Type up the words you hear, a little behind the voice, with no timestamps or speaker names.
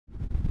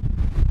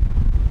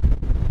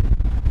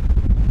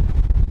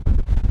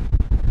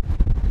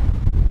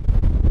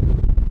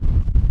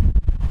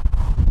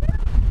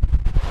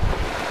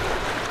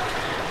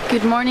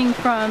Good morning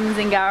from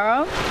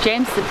Zingaro.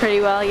 James did pretty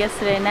well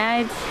yesterday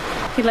night.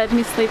 He let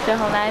me sleep the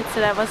whole night, so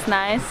that was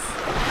nice.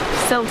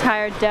 Still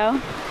tired though.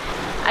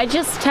 I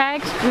just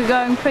tagged. We're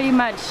going pretty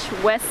much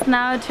west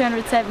now,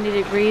 270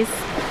 degrees,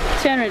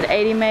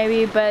 280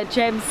 maybe, but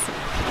James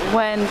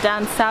went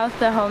down south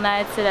the whole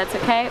night, so that's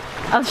okay.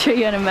 I'll show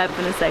you on a map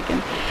in a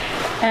second.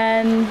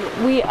 And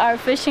we are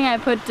fishing. I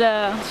put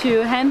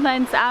 2 hand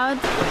lines out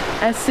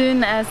as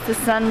soon as the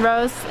sun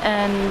rose,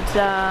 and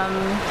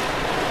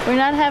we're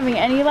not having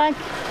any luck.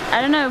 I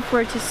don't know if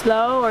we're too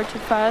slow or too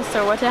fast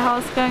or what the hell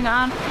is going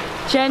on.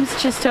 James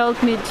just told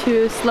me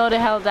to slow the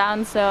hell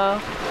down, so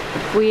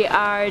we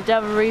are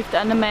double reefed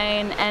on the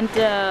main and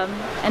the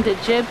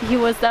jib. He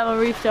was double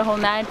reefed the whole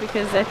night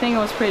because I think it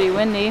was pretty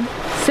windy.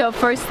 So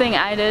first thing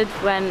I did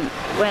when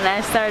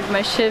I started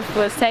my shift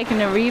was taking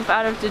the reef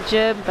out of the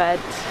jib, but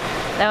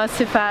that was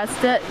too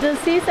fast. The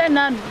seas are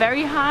not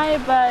very high,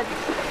 but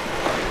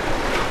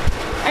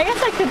I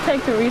guess I could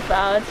take the reef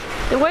out.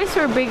 The waves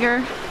were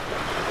bigger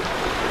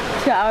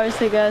 2 hours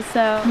ago,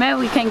 so maybe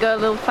we can go a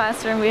little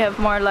faster and we have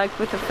more luck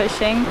with the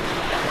fishing.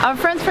 Our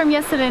friends from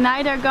yesterday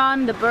night are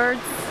gone, the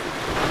birds.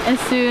 As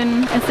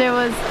soon as there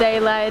was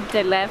daylight,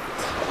 they left.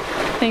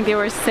 I think they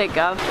were sick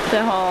of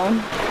the whole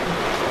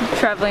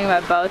traveling by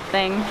boat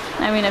thing.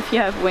 I mean, if you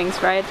have wings,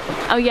 right?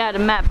 Oh yeah, the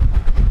map.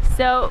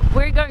 So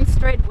we're going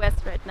straight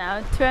west right now,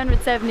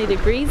 270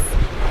 degrees.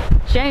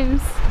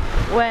 James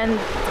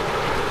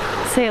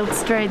sailed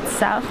straight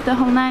south the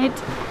whole night,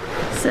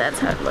 so that's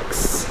how it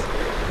looks.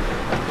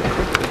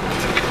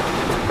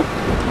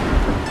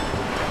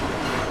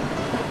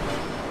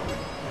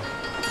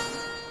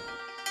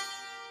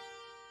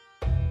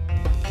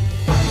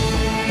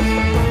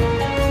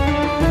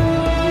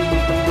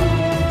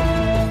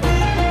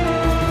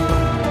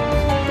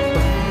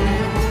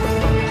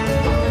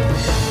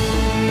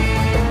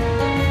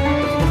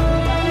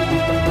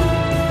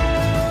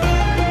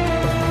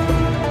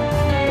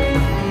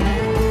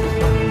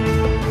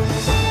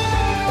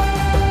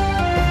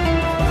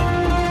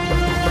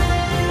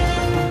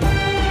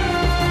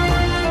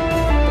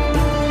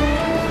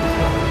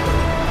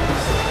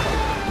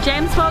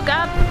 James woke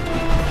up.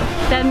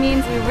 That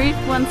means we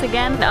reefed once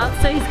again.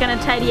 Also, he's gonna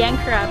tie the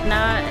anchor up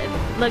now. It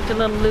looked a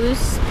little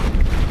loose.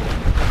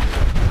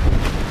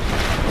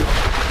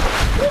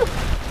 Woo.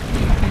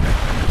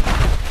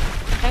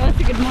 That was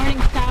a good morning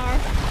shower.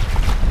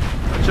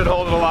 Should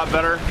hold it a lot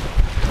better.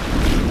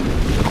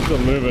 It's still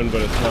moving,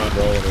 but it's not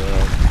rolling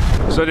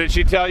around. So did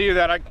she tell you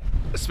that I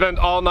spent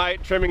all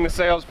night trimming the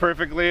sails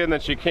perfectly, and then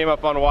she came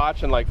up on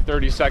watch and like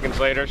 30 seconds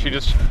later she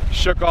just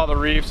shook all the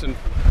reefs, and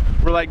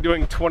we're like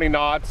doing 20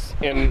 knots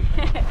in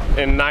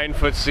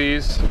 9-foot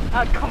seas.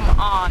 Oh, come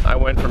on. I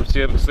went from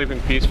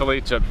sleeping peacefully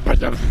to... Well,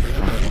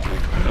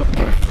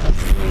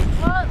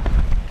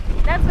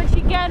 that's what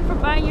you get for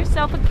buying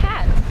yourself a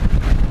cat.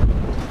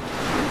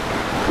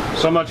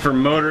 So much for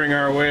motoring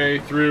our way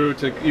through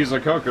to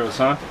Isla del Coco,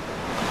 huh?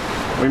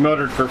 We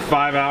motored for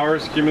 5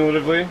 hours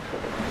cumulatively.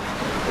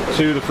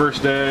 2 the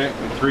first day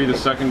and 3 the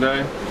second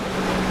day.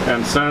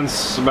 And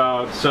since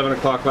about 7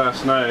 o'clock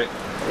last night,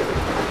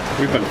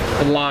 we've been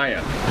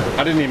flying.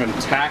 I didn't even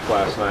tack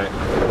last night.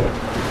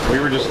 We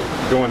were just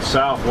going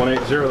south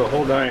 180 the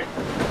whole night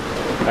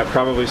at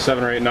probably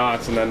 7 or 8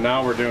 knots, and then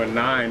now we're doing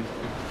 9.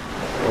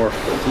 We're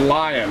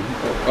flying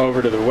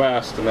over to the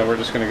west, and then we're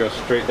just going to go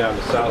straight down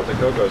to South to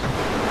Cocos.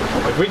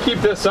 If we keep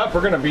this up,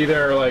 we're going to be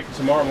there like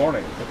tomorrow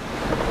morning,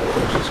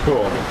 which is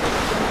cool.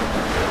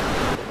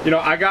 You know,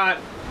 I got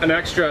an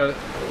extra,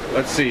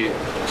 let's see,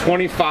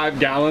 25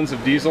 gallons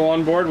of diesel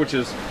on board, which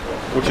is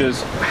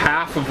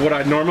half of what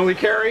I'd normally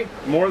carry,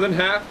 more than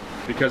half,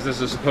 because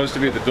this is supposed to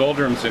be the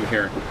doldrums in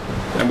here.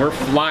 And we're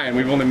flying.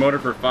 We've only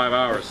motored for 5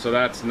 hours, so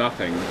that's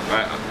nothing.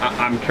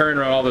 I'm carrying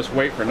around all this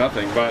weight for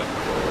nothing, but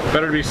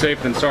better to be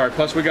safe than sorry.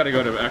 Plus, we got to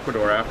go to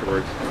Ecuador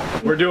afterwards.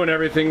 We're doing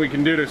everything we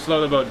can do to slow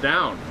the boat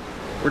down.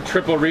 We're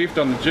triple reefed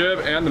on the jib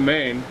and the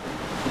main,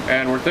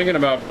 and we're thinking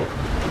about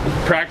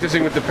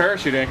practicing with the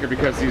parachute anchor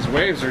because these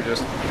waves are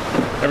just,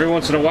 every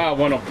once in a while,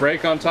 one will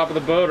break on top of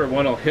the boat or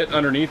one will hit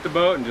underneath the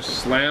boat and just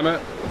slam it.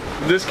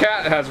 This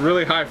cat has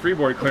really high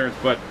freeboard clearance,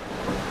 but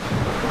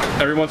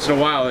every once in a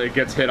while it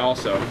gets hit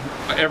also.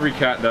 Every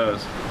cat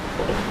does.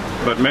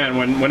 But man,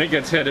 when it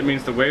gets hit, it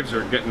means the waves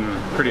are getting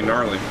pretty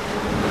gnarly.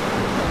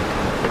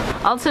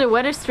 Also, the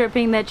weather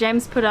stripping that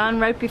James put on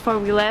right before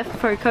we left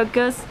for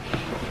Cocos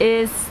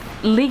is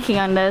leaking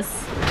on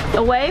this.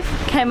 A wave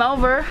came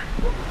over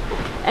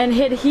and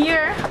hit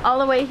here, all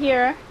the way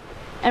here,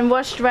 and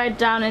washed right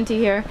down into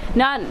here.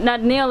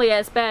 Not nearly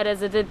as bad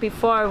as it did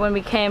before when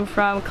we came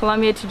from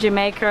Colombia to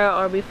Jamaica,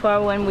 or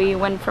before when we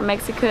went from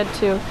Mexico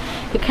to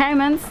the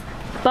Caymans,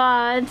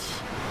 but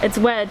it's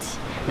wet.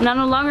 And on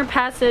a longer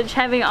passage,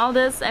 having all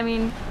this, I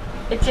mean,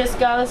 it just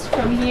goes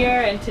from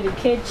here into the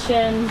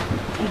kitchen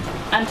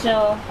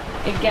until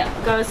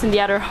it goes in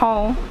the other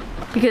hole,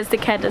 because the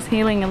cat is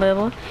healing a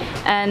little.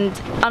 And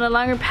on a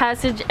longer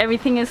passage,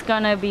 everything is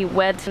gonna be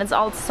wet and it's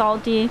all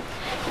salty.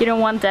 You don't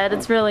want that.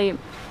 It's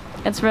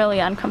really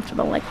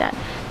uncomfortable like that.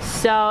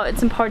 so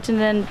it's important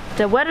that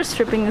the weather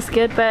stripping is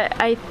good, but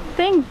I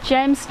think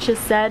James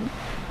just said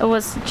it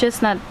was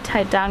just not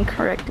tied down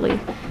correctly.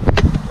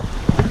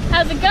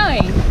 How's it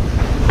going?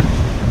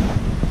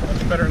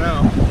 Much better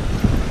now.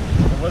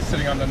 I was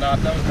sitting on the knot,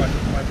 that was my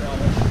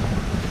problem.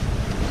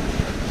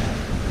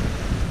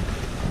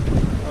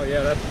 Oh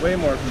yeah, that's way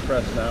more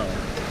compressed now.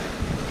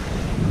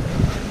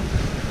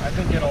 I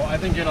think it'll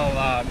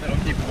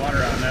keep the water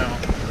out now.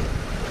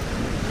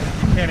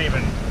 You can't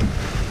even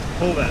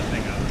pull that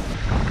thing up.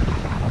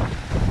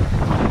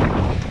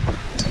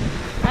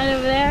 Right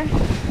over there,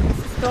 it's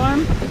a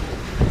storm.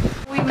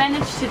 We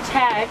managed to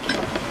tack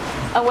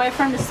away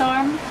from the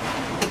storm.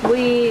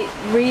 We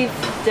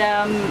reefed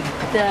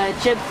the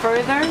jib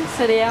further,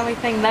 so the only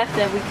thing left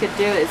that we could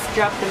do is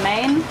drop the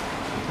main.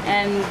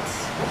 And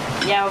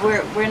yeah,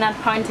 we're not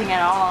pointing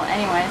at all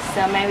anyway,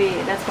 so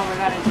maybe that's what we're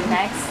gonna do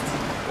next.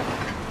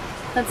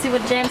 Let's see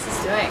what James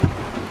is doing.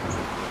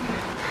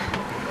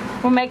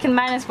 We're making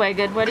minus way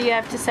good. What do you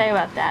have to say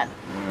about that?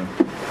 Yeah,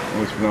 at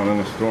least we're not in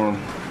a storm.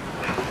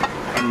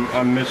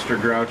 I'm Mr.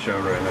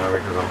 Groucho right now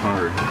because I'm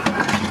hungry.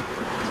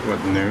 It's what,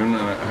 noon?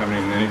 I haven't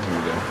eaten anything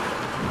today.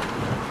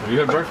 Have you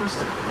had breakfast?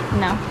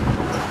 No.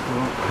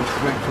 Well, let's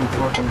make some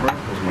fucking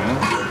breakfast, man.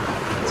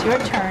 It's your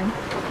turn.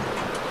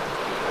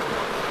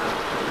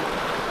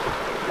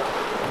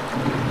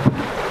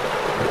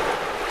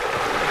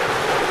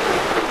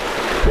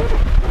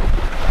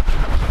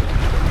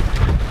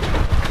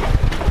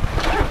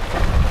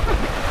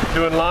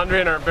 Doing laundry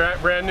in our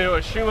brand new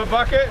Ashuma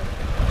bucket.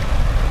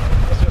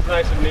 This is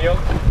nice and Neil.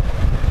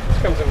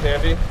 This comes in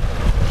handy.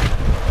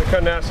 Look how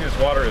nasty this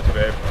water is,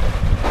 babe.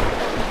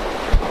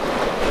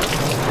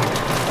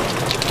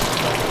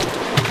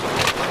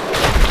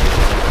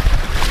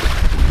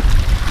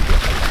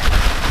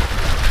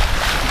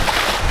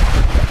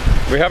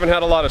 We haven't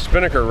had a lot of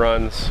spinnaker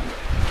runs.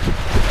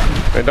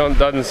 It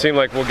doesn't seem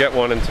like we'll get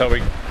one until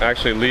we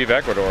actually leave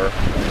Ecuador.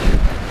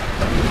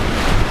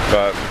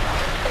 But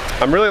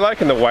I'm really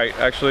liking the white,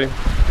 actually.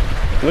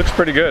 It looks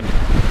pretty good.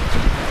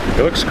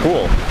 It looks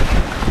cool.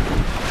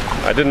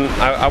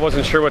 I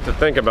wasn't sure what to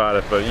think about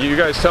it, but you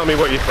guys tell me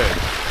what you think.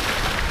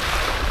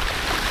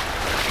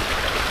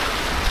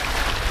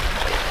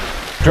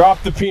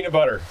 Drop the peanut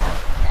butter.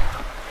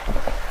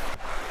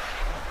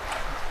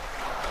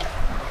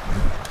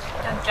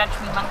 Don't judge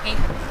me, monkey.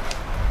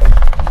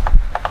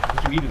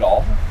 Did you eat it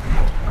all?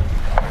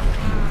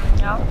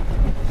 No.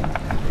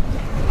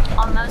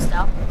 Almost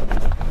though.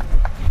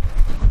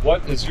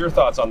 What is your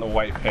thoughts on the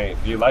white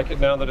paint? Do you like it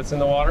now that it's in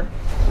the water?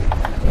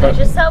 I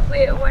just hope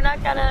we're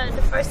not gonna,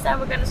 the first time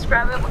we're gonna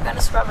scrub it, we're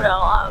gonna scrub it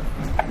all off.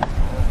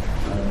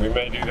 We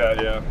may do that,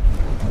 yeah.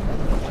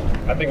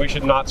 I think we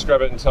should not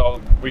scrub it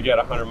until we get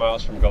 100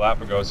 miles from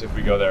Galapagos if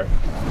we go there.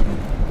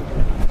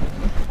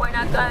 We're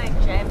not going,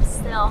 James,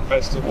 still. I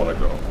still want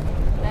to go.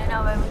 I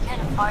know, but we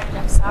can't afford it,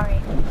 I'm sorry.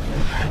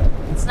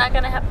 It's not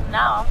gonna happen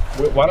now.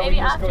 Why don't Maybe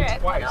we just after go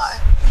Ecuador.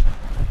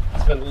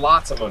 twice? Spend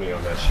lots of money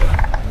on that shit.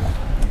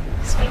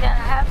 Because we don't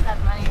have that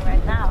money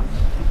right now.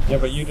 Yeah,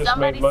 but you just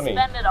made money. Somebody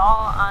spend it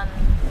all on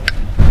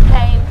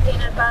paint,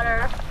 peanut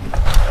butter,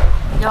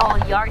 the whole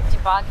yard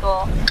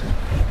debacle.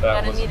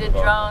 You're gonna need a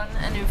drone,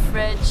 a new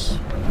fridge,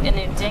 a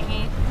new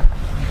dinghy.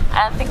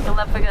 I don't think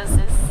Galapagos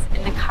is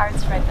in the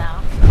cards right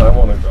now. I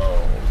want to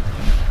go.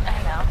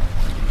 I know.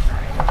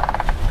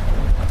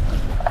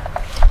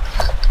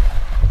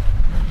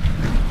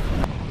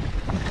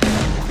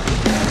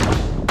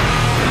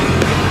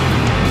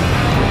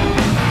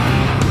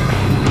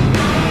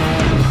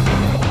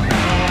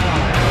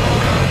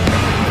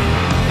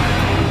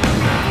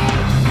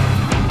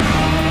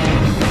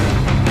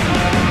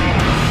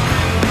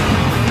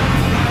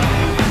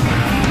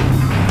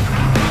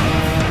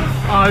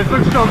 Oh, this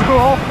looks so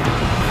cool.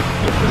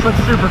 This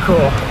looks super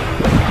cool.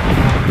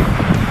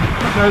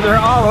 They're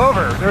all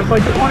over. There's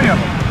like 20 of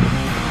them.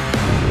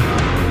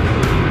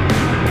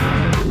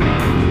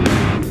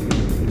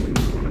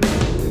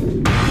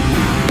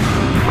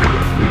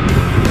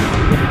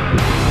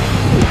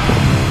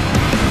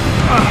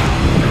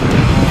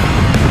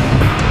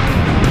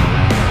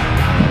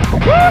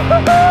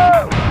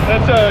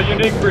 That's a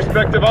unique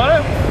perspective on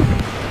it.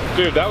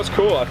 Dude, that was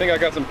cool. I think I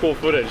got some cool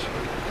footage.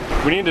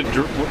 We need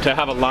to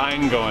have a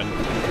line going.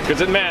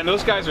 Because man,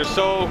 those guys are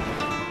so...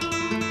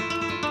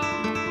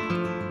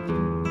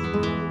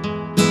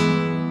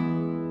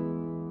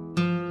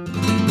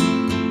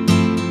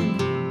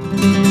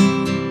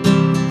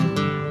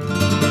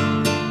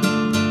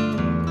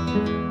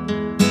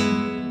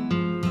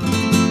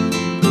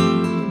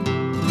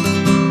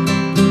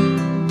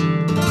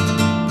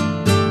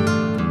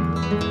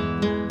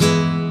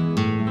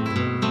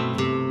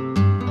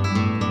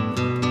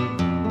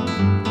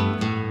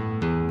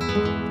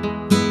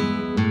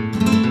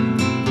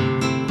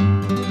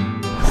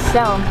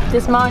 So,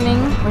 this morning,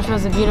 which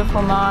was a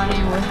beautiful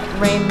morning with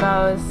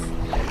rainbows,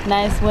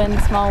 nice wind,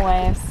 small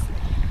waves,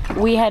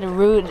 we had a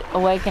rude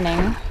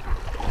awakening.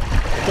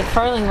 The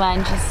furling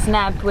line just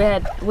snapped. We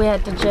had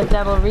the jib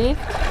double reefed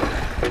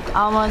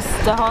almost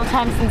the whole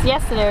time since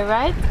yesterday,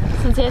 right?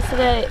 Since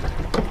yesterday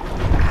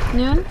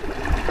noon?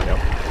 Yep.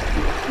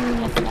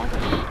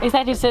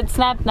 Exactly, so it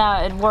snapped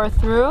now, it wore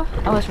through.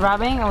 I was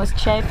rubbing, I was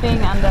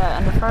chafing on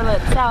the furleh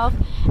itself,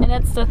 and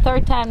that's the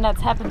third time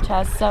that's happened to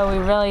us, so we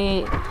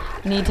really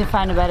need to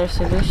find a better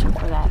solution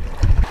for that.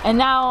 And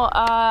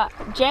now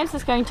James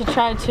is going to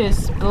try to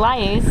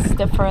splice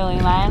the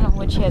furling line,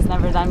 which he has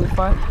never done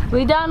before.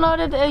 We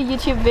downloaded a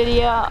YouTube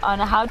video on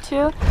how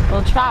to.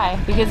 We'll try,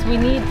 because we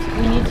need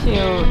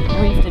to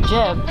reef the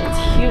jib. It's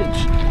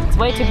huge. It's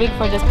way too big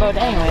for this boat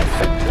anyways.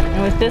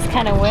 And with this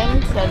kind of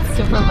wind that's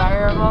super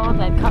variable,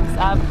 that comes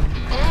up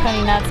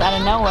 20 knots out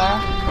of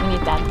nowhere, we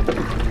need that.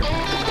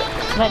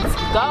 Let's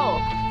go!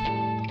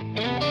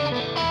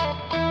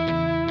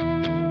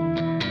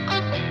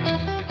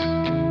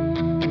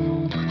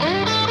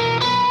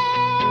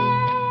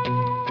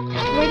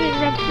 Where did it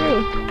rub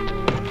through?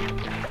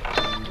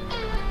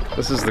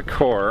 This is the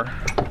core,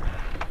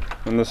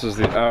 and this is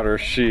the outer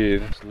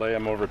sheath. Just lay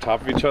them over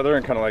top of each other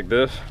and kind of like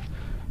this,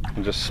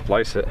 and just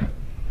splice it.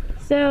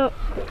 So,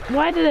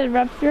 why did it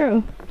rub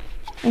through?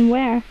 And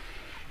where?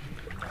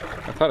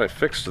 I thought I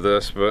fixed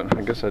this, but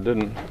I guess I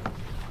didn't.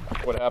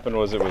 What happened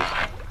was it was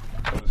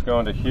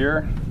going to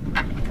here,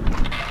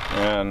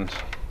 and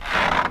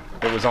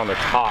it was on the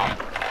top.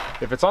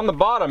 If it's on the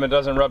bottom, it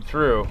doesn't rub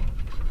through,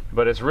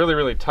 but it's really,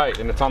 really tight,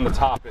 and it's on the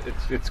top.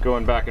 It's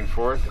going back and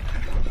forth,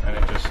 and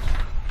it just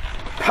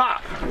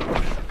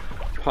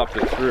popped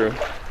it through.